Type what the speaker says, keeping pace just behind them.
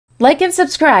Like and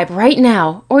subscribe right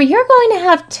now, or you're going to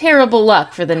have terrible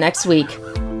luck for the next week.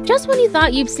 Just when you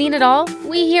thought you've seen it all,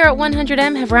 we here at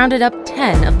 100M have rounded up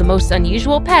 10 of the most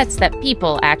unusual pets that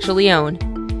people actually own.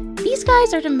 These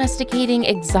guys are domesticating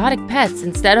exotic pets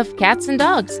instead of cats and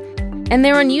dogs, and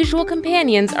their unusual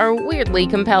companions are weirdly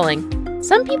compelling.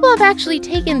 Some people have actually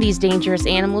taken these dangerous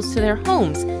animals to their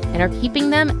homes and are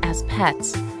keeping them as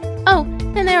pets. Oh,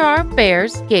 and there are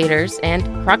bears, gators, and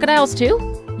crocodiles too?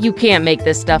 You can't make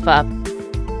this stuff up.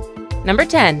 Number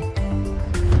 10.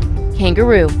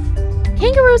 Kangaroo.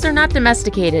 Kangaroos are not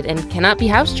domesticated and cannot be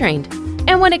house-trained.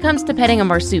 And when it comes to petting a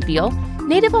marsupial,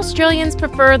 native Australians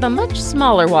prefer the much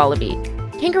smaller wallaby.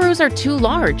 Kangaroos are too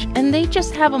large, and they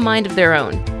just have a mind of their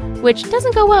own, which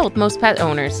doesn't go well with most pet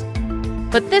owners.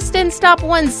 But this didn't stop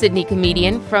one Sydney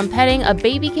comedian from petting a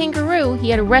baby kangaroo he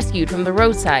had rescued from the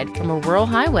roadside from a rural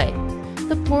highway.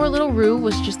 The poor little Roo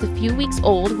was just a few weeks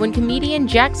old when comedian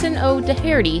Jackson O.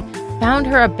 Doherty found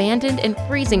her abandoned and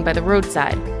freezing by the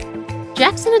roadside.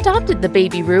 Jackson adopted the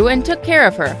baby Roo and took care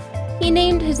of her. He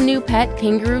named his new pet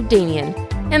Kangaroo Damien,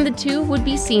 and the two would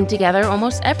be seen together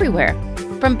almost everywhere,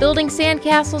 from building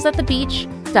sandcastles at the beach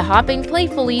to hopping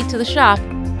playfully to the shop,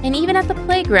 and even at the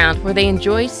playground where they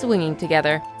enjoy swinging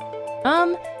together.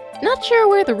 Not sure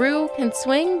where the Roo can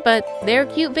swing, but their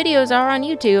cute videos are on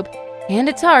YouTube, and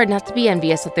it's hard not to be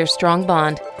envious of their strong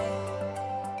bond.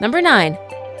 Number 9.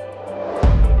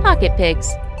 Pocket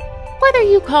pigs. Whether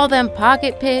you call them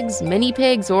pocket pigs, mini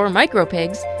pigs, or micro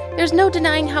pigs, there's no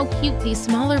denying how cute these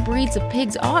smaller breeds of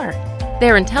pigs are.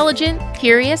 They're intelligent,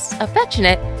 curious,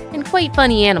 affectionate, and quite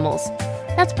funny animals.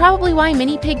 That's probably why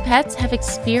mini pig pets have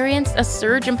experienced a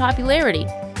surge in popularity.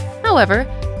 However,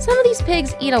 some of these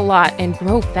pigs eat a lot and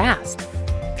grow fast.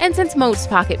 And since most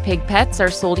pocket pig pets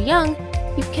are sold young,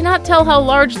 you cannot tell how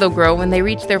large they'll grow when they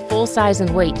reach their full size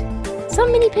and weight.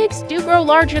 Some mini pigs do grow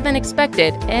larger than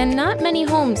expected, and not many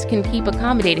homes can keep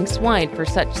accommodating swine for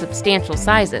such substantial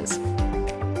sizes.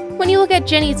 When you look at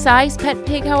Jenny Tsai's pet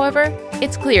pig, however,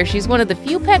 it's clear she's one of the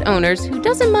few pet owners who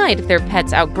doesn't mind if their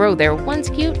pets outgrow their once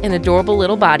cute and adorable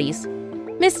little bodies.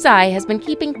 Miss Tsai has been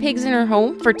keeping pigs in her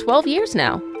home for 12 years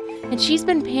now, and she's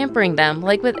been pampering them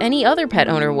like with any other pet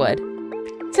owner would.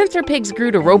 Since her pigs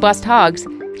grew to robust hogs,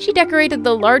 she decorated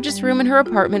the largest room in her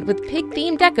apartment with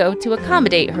pig-themed deco to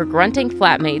accommodate her grunting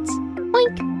flatmates.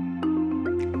 Oink!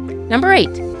 Number 8.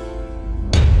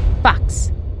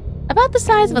 Fox. About the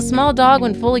size of a small dog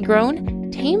when fully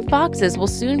grown, tame foxes will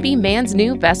soon be man's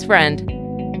new best friend.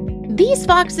 These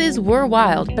foxes were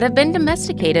wild, but have been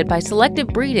domesticated by selective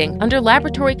breeding under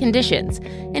laboratory conditions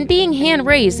and being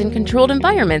hand-raised in controlled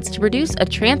environments to produce a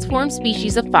transformed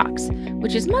species of fox,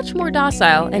 which is much more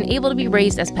docile and able to be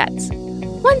raised as pets.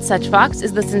 One such fox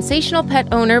is the sensational pet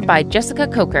owner by Jessica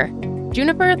Coker,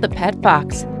 Juniper the Pet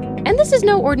Fox. And this is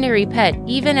no ordinary pet,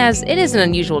 even as it is an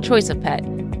unusual choice of pet.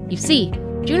 You see,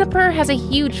 Juniper has a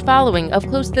huge following of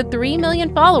close to 3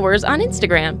 million followers on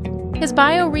Instagram. His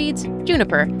bio reads,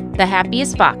 Juniper, the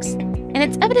happiest fox, and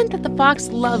it's evident that the fox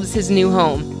loves his new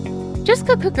home.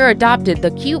 Jessica Coker adopted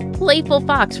the cute, playful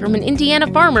fox from an Indiana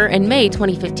farmer in May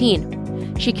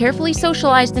 2015. She carefully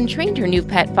socialized and trained her new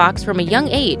pet fox from a young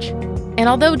age. And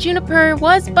although Juniper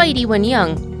was bitey when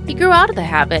young, he grew out of the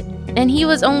habit, and he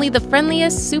was only the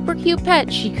friendliest, super cute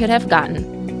pet she could have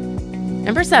gotten.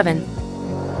 Number 7.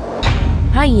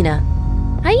 Hyena.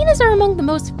 Hyenas are among the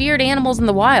most feared animals in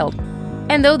the wild.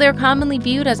 And though they're commonly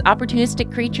viewed as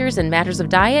opportunistic creatures in matters of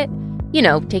diet,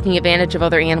 taking advantage of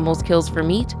other animals' kills for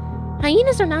meat,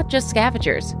 hyenas are not just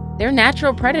scavengers. They're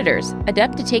natural predators,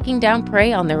 adept at taking down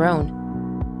prey on their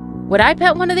own. Would I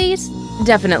pet one of these?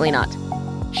 Definitely not.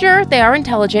 Sure, they are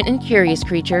intelligent and curious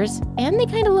creatures, and they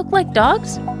kind of look like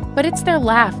dogs, but it's their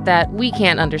laugh that we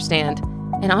can't understand,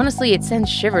 and honestly, it sends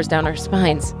shivers down our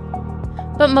spines.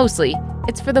 But mostly,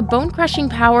 it's for the bone-crushing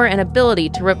power and ability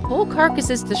to rip whole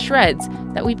carcasses to shreds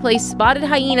that we place spotted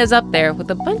hyenas up there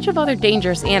with a bunch of other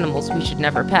dangerous animals we should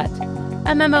never pet.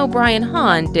 A memo Brian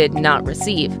Hahn did not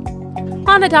receive.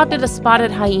 Hahn adopted a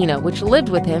spotted hyena which lived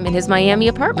with him in his Miami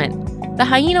apartment. The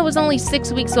hyena was only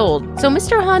 6 weeks old, so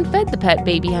Mr. Hahn fed the pet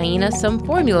baby hyena some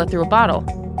formula through a bottle.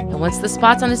 And once the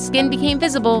spots on his skin became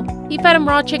visible, he fed him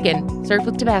raw chicken, served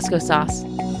with Tabasco sauce.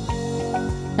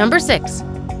 Number 6.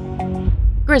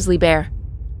 Grizzly bear.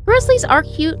 Grizzlies are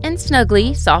cute and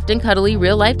snuggly, soft and cuddly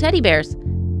real-life teddy bears.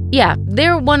 Yeah,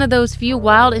 they're one of those few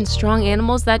wild and strong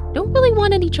animals that don't really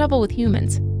want any trouble with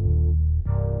humans.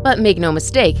 But make no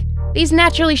mistake, these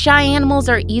naturally shy animals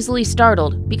are easily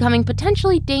startled, becoming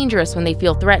potentially dangerous when they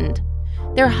feel threatened.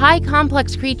 They're high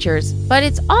complex creatures, but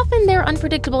it's often their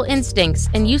unpredictable instincts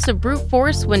and use of brute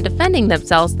force when defending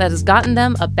themselves that has gotten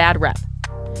them a bad rep.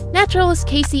 Naturalist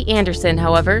Casey Anderson,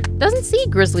 however, doesn't see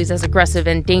grizzlies as aggressive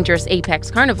and dangerous apex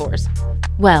carnivores.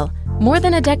 Well, more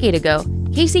than a decade ago,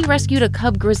 Casey rescued a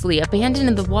cub grizzly abandoned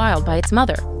in the wild by its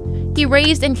mother. He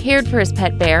raised and cared for his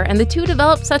pet bear, and the two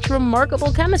developed such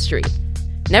remarkable chemistry,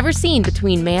 never seen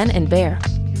between man and bear.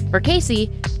 For Casey,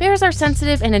 bears are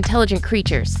sensitive and intelligent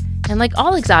creatures, and like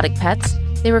all exotic pets,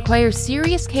 they require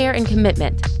serious care and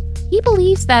commitment. He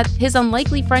believes that his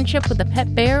unlikely friendship with the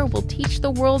pet bear will teach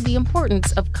the world the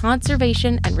importance of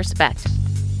conservation and respect.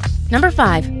 Number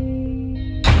 5.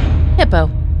 Hippo.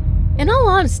 In all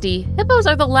honesty, hippos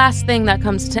are the last thing that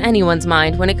comes to anyone's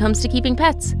mind when it comes to keeping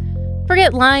pets.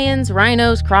 Forget lions,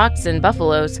 rhinos, crocs, and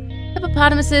buffaloes.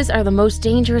 Hippopotamuses are the most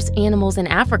dangerous animals in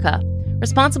Africa,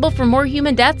 responsible for more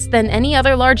human deaths than any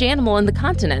other large animal in the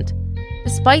continent.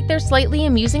 Despite their slightly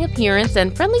amusing appearance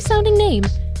and friendly-sounding name,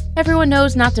 everyone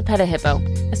knows not to pet a hippo,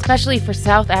 especially for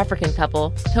South African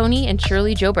couple Tony and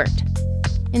Shirley Jobert.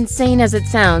 Insane as it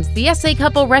sounds, the SA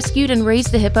couple rescued and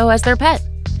raised the hippo as their pet.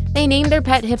 They named their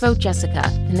pet hippo Jessica,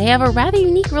 and they have a rather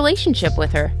unique relationship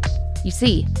with her. You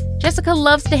see, Jessica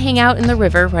loves to hang out in the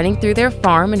river running through their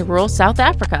farm in rural South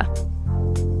Africa.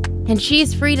 And she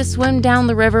is free to swim down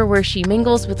the river where she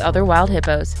mingles with other wild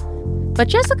hippos. But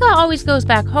Jessica always goes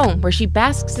back home where she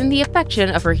basks in the affection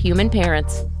of her human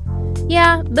parents.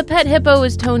 Yeah, the pet hippo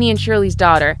is Tony and Shirley's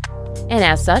daughter, and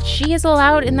as such, she is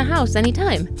allowed in the house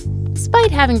anytime,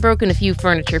 despite having broken a few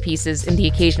furniture pieces in the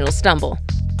occasional stumble.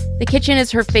 The kitchen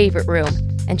is her favorite room,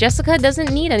 and Jessica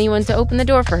doesn't need anyone to open the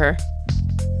door for her.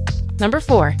 Number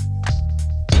 4.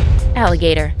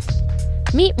 Alligator.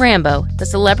 Meet Rambo, the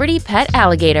celebrity pet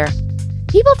alligator.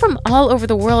 People from all over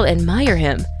the world admire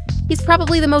him. He's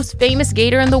probably the most famous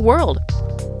gator in the world.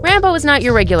 Rambo is not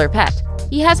your regular pet.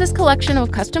 He has his collection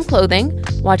of custom clothing,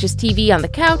 watches TV on the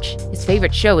couch, his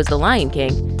favorite show is The Lion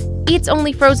King, eats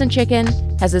only frozen chicken,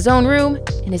 has his own room,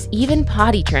 and is even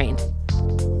potty trained.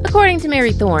 According to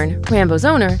Mary Thorne, Rambo's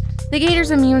owner, the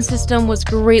gator's immune system was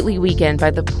greatly weakened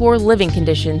by the poor living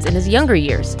conditions in his younger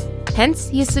years. Hence,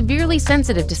 he is severely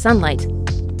sensitive to sunlight.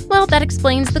 Well, that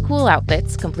explains the cool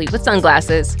outfits, complete with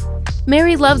sunglasses.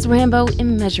 Mary loves Rambo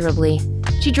immeasurably.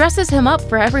 She dresses him up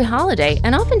for every holiday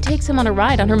and often takes him on a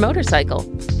ride on her motorcycle.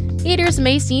 Gators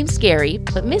may seem scary,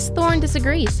 but Miss Thorne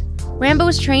disagrees. Rambo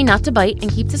is trained not to bite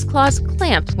and keeps his claws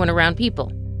clamped when around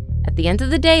people. At the end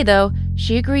of the day, though,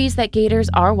 she agrees that gators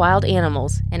are wild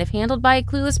animals, and if handled by a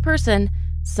clueless person,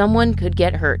 someone could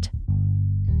get hurt.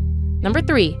 Number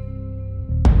 3.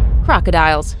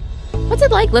 Crocodiles. What's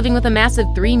it like living with a massive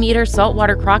 3-meter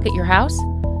saltwater croc at your house?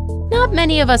 Not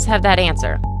many of us have that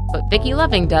answer, but Vicky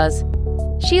Loving does.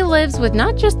 She lives with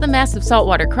not just the massive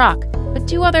saltwater croc, but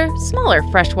 2 other, smaller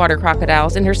freshwater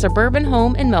crocodiles in her suburban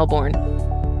home in Melbourne.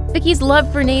 Vicky's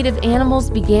love for native animals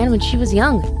began when she was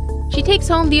young. She takes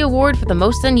home the award for the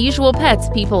most unusual pets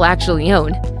people actually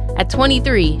own. At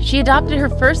 23, she adopted her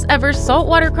first ever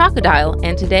saltwater crocodile,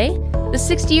 and today, the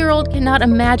 60-year-old cannot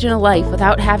imagine a life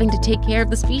without having to take care of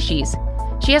the species.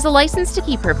 She has a license to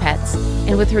keep her pets,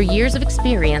 and with her years of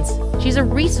experience, she's a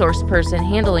resource person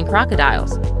handling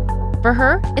crocodiles. For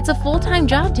her, it's a full-time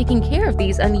job taking care of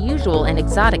these unusual and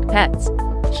exotic pets.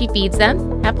 She feeds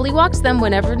them, happily walks them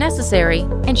whenever necessary,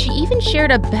 and she even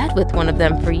shared a bed with one of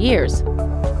them for years.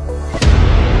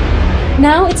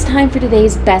 Now it's time for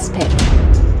today's best pick.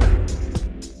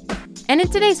 And in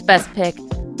today's best pick,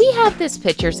 we have this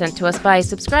picture sent to us by a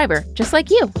subscriber, just like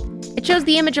you. It shows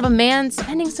the image of a man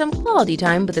spending some quality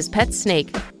time with his pet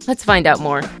snake. Let's find out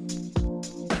more.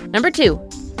 Number 2.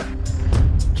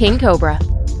 King cobra.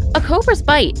 A cobra's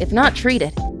bite, if not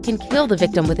treated, can kill the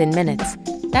victim within minutes.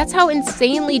 That's how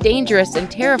insanely dangerous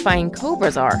and terrifying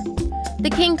cobras are.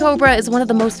 The king cobra is one of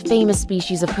the most famous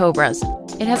species of cobras.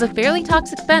 It has a fairly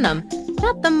toxic venom,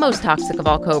 not the most toxic of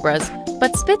all cobras,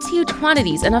 but spits huge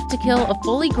quantities enough to kill a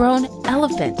fully grown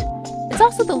elephant. It's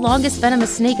also the longest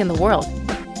venomous snake in the world.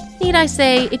 Need I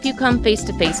say, if you come face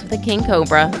to face with a king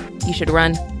cobra, you should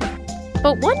run.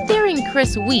 But one daring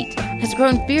Chris Wheat has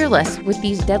grown fearless with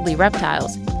these deadly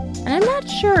reptiles, and I'm not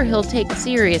sure he'll take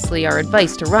seriously our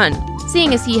advice to run,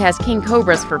 seeing as he has king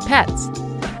cobras for pets.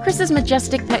 Chris's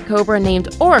majestic pet cobra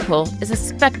named Oracle is a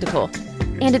spectacle,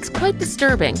 and it's quite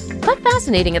disturbing, but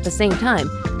fascinating at the same time,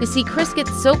 to see Chris get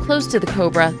so close to the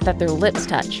cobra that their lips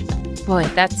touch. Boy,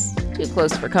 that's too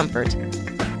close for comfort.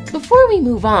 Before we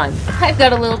move on, I've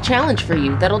got a little challenge for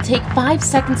you that'll take 5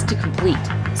 seconds to complete.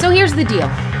 So here's the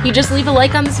deal. You just leave a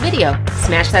like on this video,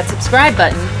 smash that subscribe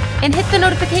button, and hit the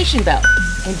notification bell,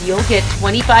 and you'll get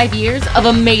 25 years of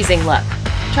amazing luck.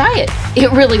 Try it.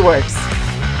 It really works.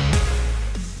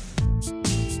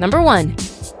 Number 1.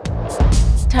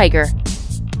 Tiger.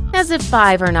 As if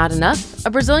 5 are not enough, A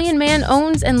Brazilian man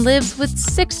owns and lives with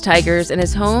 6 tigers in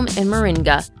his home in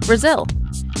Maringá, Brazil.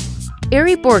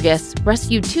 Ari Borges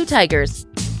rescued 2 tigers,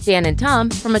 Dan and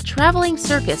Tom, from a traveling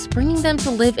circus, bringing them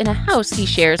to live in a house he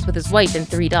shares with his wife and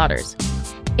 3 daughters.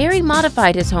 Ari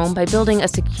modified his home by building a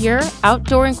secure,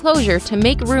 outdoor enclosure to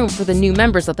make room for the new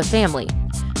members of the family.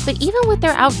 But even with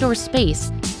their outdoor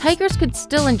space, tigers could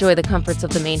still enjoy the comforts of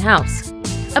the main house.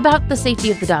 About the safety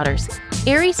of the daughters,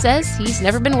 Ari says he's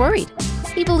never been worried.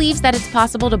 He believes that it's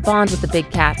possible to bond with the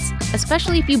big cats,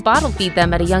 especially if you bottle feed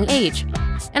them at a young age.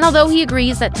 And although he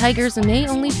agrees that tigers may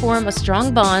only form a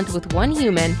strong bond with one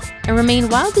human and remain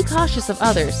wildly cautious of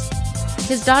others,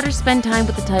 his daughters spend time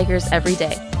with the tigers every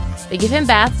day. They give him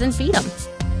baths and feed him,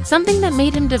 something that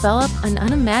made him develop an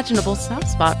unimaginable soft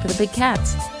spot for the big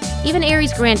cats. Even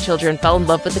Ari's grandchildren fell in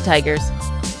love with the tigers.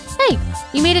 Hey,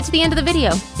 you made it to the end of the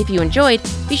video. If you enjoyed,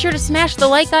 be sure to smash the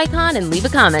like icon and leave a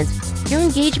comment. Your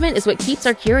engagement is what keeps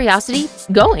our curiosity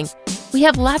going. We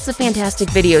have lots of fantastic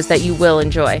videos that you will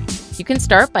enjoy. You can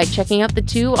start by checking out the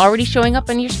 2 already showing up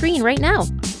on your screen right now.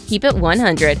 Keep it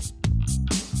 100.